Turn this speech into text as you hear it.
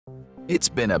It's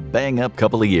been a bang-up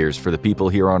couple of years for the people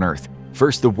here on Earth.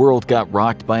 First, the world got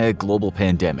rocked by a global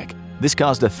pandemic. This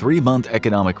caused a 3-month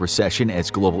economic recession as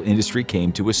global industry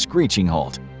came to a screeching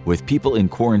halt. With people in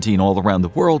quarantine all around the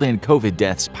world and COVID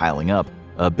deaths piling up,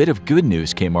 a bit of good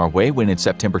news came our way when in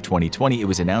September 2020 it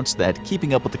was announced that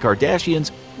Keeping Up with the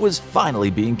Kardashians was finally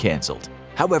being cancelled.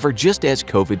 However, just as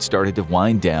COVID started to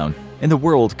wind down and the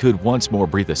world could once more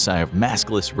breathe a sigh of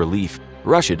maskless relief,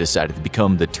 Russia decided to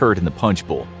become the turd in the punch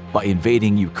bowl by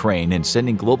invading Ukraine and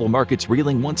sending global markets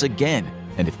reeling once again.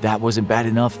 And if that wasn't bad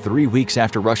enough, 3 weeks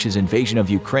after Russia's invasion of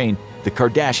Ukraine, the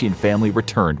Kardashian family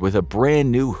returned with a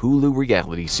brand new Hulu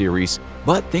reality series.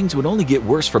 But things would only get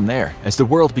worse from there as the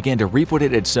world began to reap what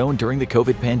it had sown during the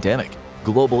COVID pandemic.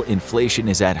 Global inflation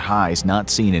is at highs not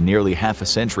seen in nearly half a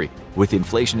century, with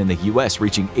inflation in the US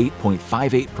reaching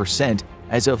 8.58%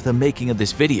 as of the making of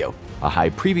this video, a high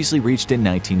previously reached in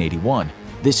 1981.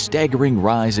 This staggering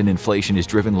rise in inflation is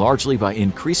driven largely by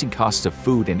increasing costs of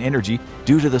food and energy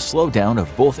due to the slowdown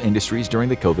of both industries during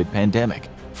the COVID pandemic.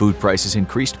 Food prices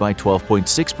increased by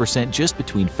 12.6% just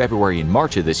between February and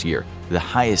March of this year, the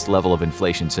highest level of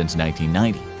inflation since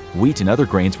 1990. Wheat and other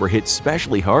grains were hit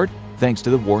especially hard thanks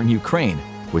to the war in Ukraine,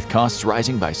 with costs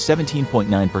rising by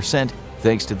 17.9%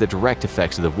 thanks to the direct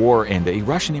effects of the war and a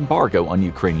Russian embargo on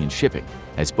Ukrainian shipping.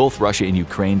 As both Russia and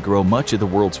Ukraine grow much of the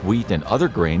world's wheat and other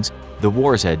grains, the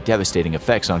war has had devastating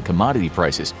effects on commodity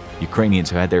prices. Ukrainians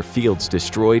have had their fields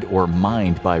destroyed or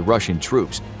mined by Russian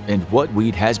troops, and what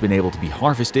wheat has been able to be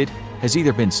harvested has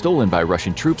either been stolen by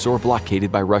Russian troops or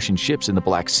blockaded by Russian ships in the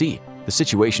Black Sea. The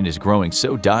situation is growing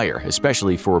so dire,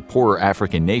 especially for poorer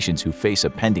African nations who face a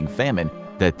pending famine,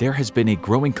 that there has been a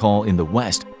growing call in the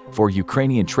West for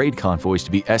Ukrainian trade convoys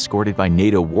to be escorted by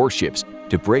NATO warships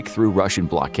to break through Russian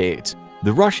blockades.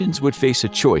 The Russians would face a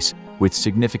choice with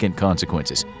significant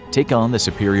consequences: take on the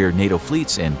superior NATO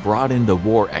fleets and broaden the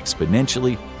war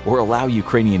exponentially, or allow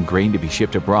Ukrainian grain to be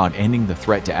shipped abroad, ending the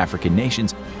threat to African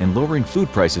nations and lowering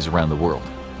food prices around the world.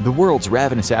 The world's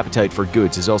ravenous appetite for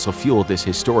goods has also fueled this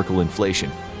historical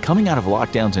inflation. Coming out of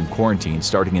lockdowns and quarantine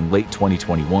starting in late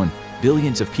 2021,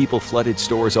 billions of people flooded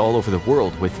stores all over the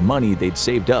world with money they'd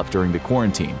saved up during the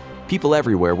quarantine. People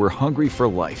everywhere were hungry for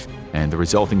life, and the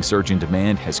resulting surge in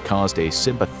demand has caused a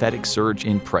sympathetic surge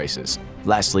in prices.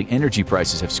 Lastly, energy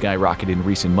prices have skyrocketed in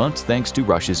recent months thanks to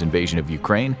Russia's invasion of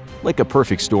Ukraine. Like a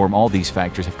perfect storm, all these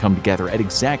factors have come together at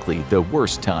exactly the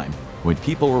worst time, when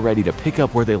people were ready to pick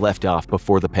up where they left off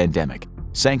before the pandemic.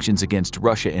 Sanctions against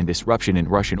Russia and disruption in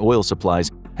Russian oil supplies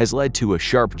has led to a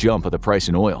sharp jump of the price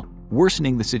in oil.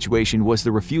 Worsening the situation was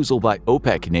the refusal by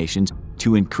OPEC nations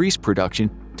to increase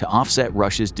production to offset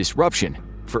Russia's disruption.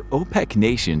 For OPEC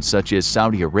nations such as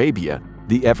Saudi Arabia,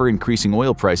 the ever-increasing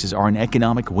oil prices are an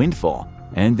economic windfall,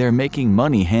 and they're making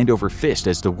money hand over fist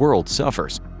as the world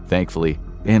suffers. Thankfully,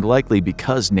 and likely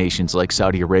because nations like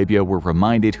Saudi Arabia were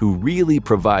reminded who really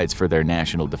provides for their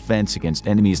national defense against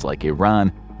enemies like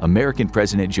Iran, American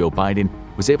President Joe Biden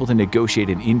was able to negotiate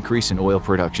an increase in oil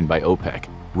production by OPEC,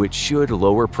 which should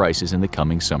lower prices in the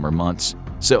coming summer months.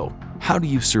 So, how do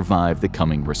you survive the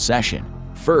coming recession?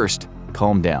 First,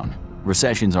 calm down.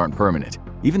 Recessions aren't permanent.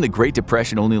 Even the Great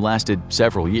Depression only lasted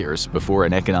several years before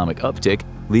an economic uptick,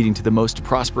 leading to the most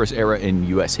prosperous era in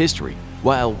U.S. history.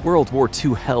 While World War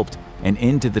II helped, an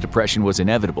end to the Depression was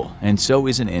inevitable, and so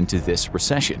is an end to this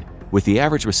recession. With the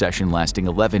average recession lasting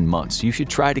 11 months, you should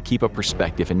try to keep a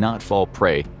perspective and not fall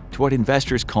prey to what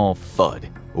investors call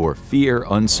FUD, or fear,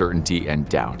 uncertainty, and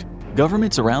doubt.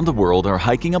 Governments around the world are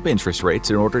hiking up interest rates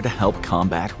in order to help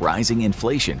combat rising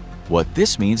inflation. What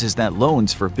this means is that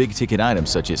loans for big-ticket items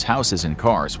such as houses and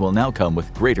cars will now come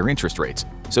with greater interest rates,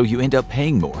 so you end up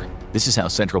paying more. This is how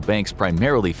central banks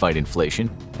primarily fight inflation,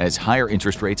 as higher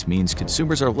interest rates means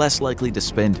consumers are less likely to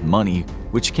spend money,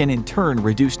 which can in turn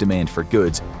reduce demand for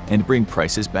goods and bring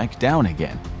prices back down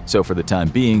again. So for the time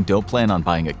being, don't plan on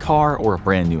buying a car or a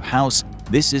brand new house.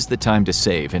 This is the time to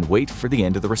save and wait for the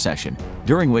end of the recession,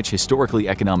 during which historically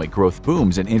economic growth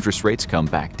booms and interest rates come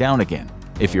back down again.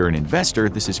 If you're an investor,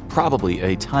 this is probably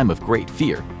a time of great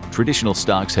fear. Traditional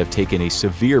stocks have taken a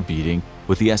severe beating,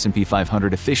 with the S&P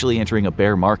 500 officially entering a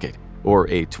bear market, or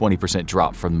a 20%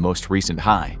 drop from the most recent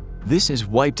high. This has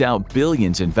wiped out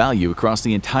billions in value across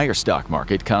the entire stock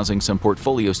market, causing some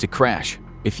portfolios to crash.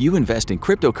 If you invest in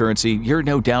cryptocurrency, you're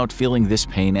no doubt feeling this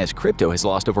pain as crypto has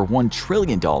lost over $1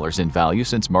 trillion in value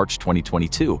since March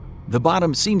 2022. The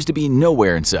bottom seems to be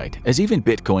nowhere in sight, as even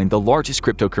Bitcoin, the largest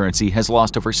cryptocurrency, has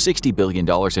lost over $60 billion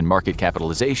in market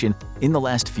capitalization in the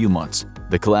last few months.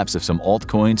 The collapse of some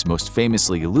altcoins, most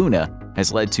famously Luna,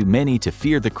 has led to many to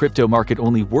fear the crypto market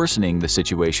only worsening the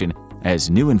situation as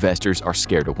new investors are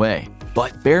scared away.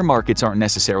 But bear markets aren't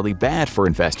necessarily bad for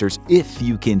investors if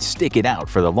you can stick it out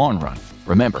for the long run.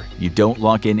 Remember, you don't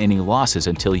lock in any losses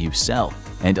until you sell.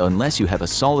 And unless you have a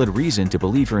solid reason to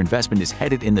believe your investment is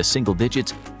headed in the single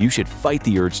digits, you should fight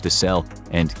the urge to sell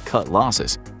and cut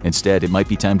losses. Instead, it might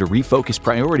be time to refocus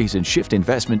priorities and shift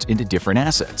investments into different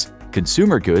assets.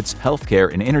 Consumer goods,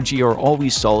 healthcare, and energy are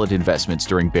always solid investments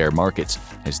during bear markets,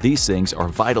 as these things are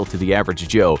vital to the average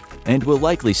Joe and will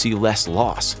likely see less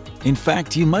loss. In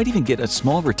fact, you might even get a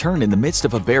small return in the midst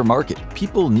of a bear market.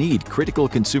 People need critical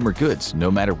consumer goods,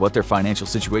 no matter what their financial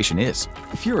situation is.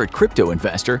 If you're a crypto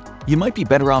investor, you might be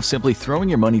better off simply throwing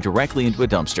your money directly into a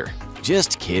dumpster.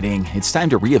 Just kidding. It's time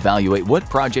to reevaluate what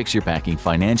projects you're backing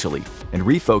financially and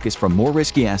refocus from more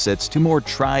risky assets to more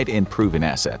tried and proven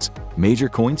assets. Major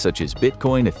coins such as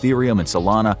Bitcoin, Ethereum, and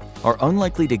Solana are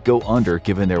unlikely to go under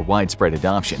given their widespread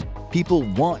adoption. People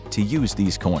want to use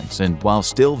these coins, and while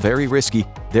still very risky,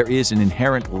 there is an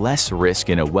inherent less risk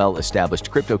in a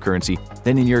well-established cryptocurrency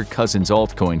than in your cousin's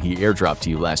altcoin he airdropped to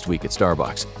you last week at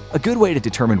Starbucks. A good way to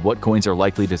determine what coins are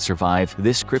likely to survive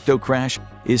this crypto crash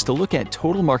is to look at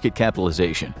total market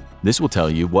capitalization. This will tell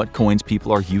you what coins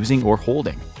people are using or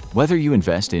holding. Whether you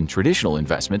invest in traditional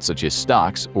investments such as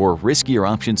stocks or riskier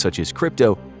options such as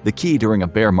crypto, the key during a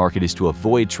bear market is to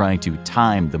avoid trying to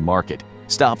time the market.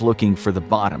 Stop looking for the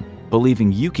bottom, believing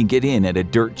you can get in at a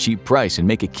dirt cheap price and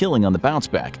make a killing on the bounce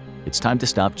back. It's time to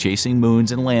stop chasing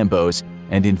moons and Lambos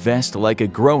and invest like a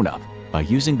grown-up by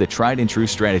using the tried and true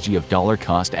strategy of dollar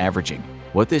cost averaging.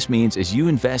 What this means is you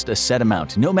invest a set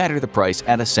amount, no matter the price,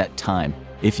 at a set time.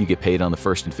 If you get paid on the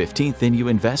 1st and 15th, then you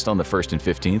invest on the 1st and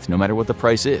 15th no matter what the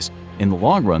price is. In the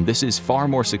long run, this is far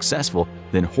more successful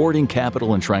than hoarding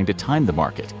capital and trying to time the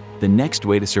market. The next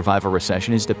way to survive a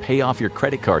recession is to pay off your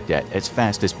credit card debt as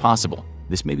fast as possible.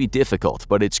 This may be difficult,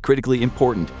 but it's critically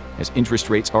important as interest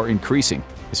rates are increasing.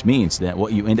 This means that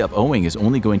what you end up owing is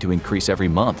only going to increase every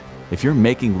month. If you're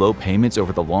making low payments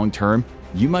over the long term,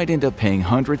 you might end up paying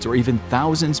hundreds or even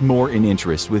thousands more in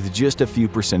interest with just a few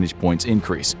percentage points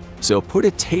increase. So put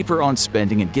a taper on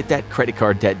spending and get that credit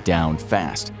card debt down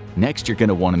fast. Next, you're going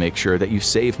to want to make sure that you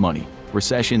save money.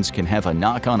 Recessions can have a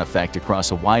knock-on effect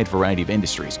across a wide variety of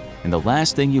industries, and the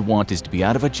last thing you want is to be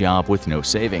out of a job with no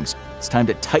savings. It's time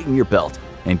to tighten your belt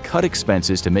and cut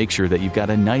expenses to make sure that you've got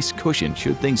a nice cushion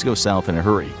should things go south in a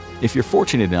hurry. If you're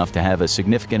fortunate enough to have a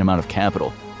significant amount of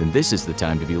capital, then this is the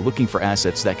time to be looking for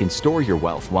assets that can store your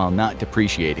wealth while not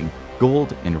depreciating.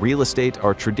 Gold and real estate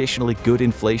are traditionally good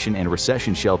inflation and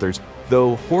recession shelters,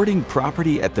 though hoarding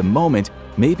property at the moment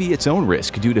may be its own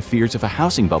risk due to fears of a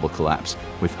housing bubble collapse.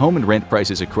 With home and rent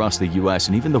prices across the US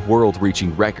and even the world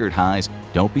reaching record highs,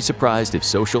 don't be surprised if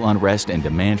social unrest and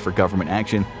demand for government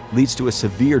action leads to a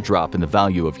severe drop in the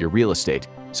value of your real estate.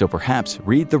 So perhaps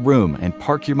read the room and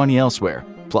park your money elsewhere.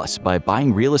 Plus, by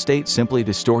buying real estate simply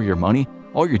to store your money,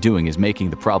 all you're doing is making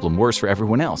the problem worse for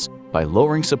everyone else by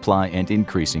lowering supply and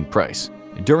increasing price.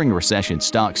 During a recession,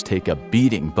 stocks take a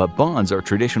beating, but bonds are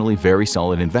traditionally very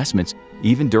solid investments,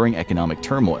 even during economic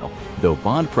turmoil, though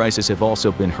bond prices have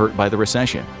also been hurt by the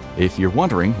recession. If you're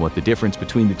wondering what the difference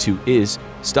between the two is,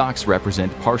 stocks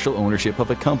represent partial ownership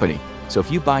of a company. So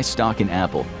if you buy stock in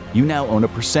Apple, you now own a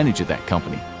percentage of that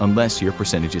company. Unless your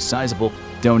percentage is sizable,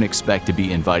 don't expect to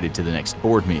be invited to the next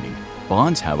board meeting.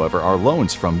 Bonds, however, are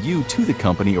loans from you to the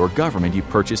company or government you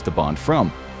purchased the bond from.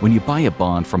 When you buy a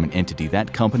bond from an entity,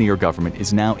 that company or government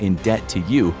is now in debt to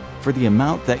you for the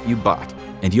amount that you bought,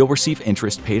 and you'll receive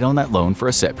interest paid on that loan for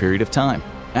a set period of time,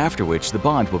 after which the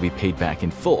bond will be paid back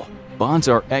in full. Bonds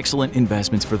are excellent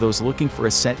investments for those looking for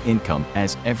a set income,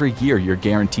 as every year you're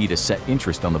guaranteed a set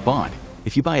interest on the bond.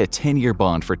 If you buy a 10-year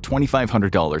bond for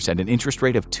 $2,500 at an interest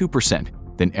rate of 2%,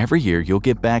 then every year you'll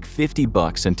get back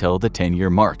 $50 until the 10-year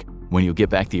mark, when you'll get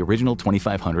back the original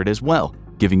 $2,500 as well,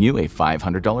 giving you a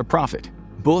 $500 profit.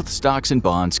 Both stocks and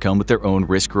bonds come with their own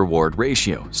risk-reward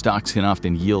ratio. Stocks can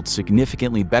often yield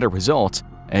significantly better results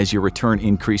as your return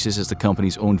increases as the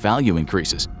company's own value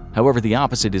increases. However, the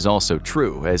opposite is also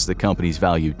true. As the company's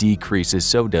value decreases,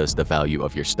 so does the value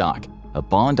of your stock. A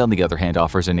bond, on the other hand,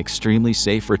 offers an extremely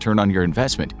safe return on your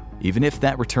investment, even if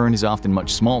that return is often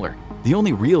much smaller. The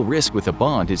only real risk with a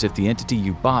bond is if the entity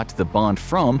you bought the bond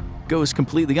from goes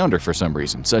completely under for some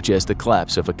reason, such as the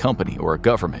collapse of a company or a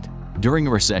government. During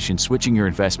a recession, switching your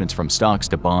investments from stocks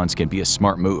to bonds can be a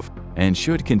smart move and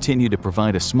should continue to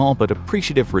provide a small but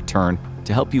appreciative return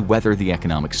to help you weather the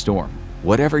economic storm.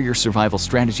 Whatever your survival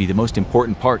strategy, the most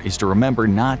important part is to remember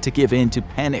not to give in to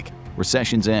panic.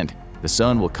 Recessions end. The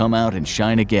sun will come out and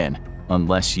shine again,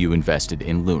 unless you invested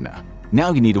in Luna.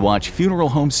 Now you need to watch Funeral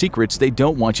Home Secrets They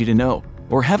Don't Want You to Know,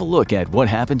 or have a look at What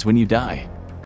Happens When You Die.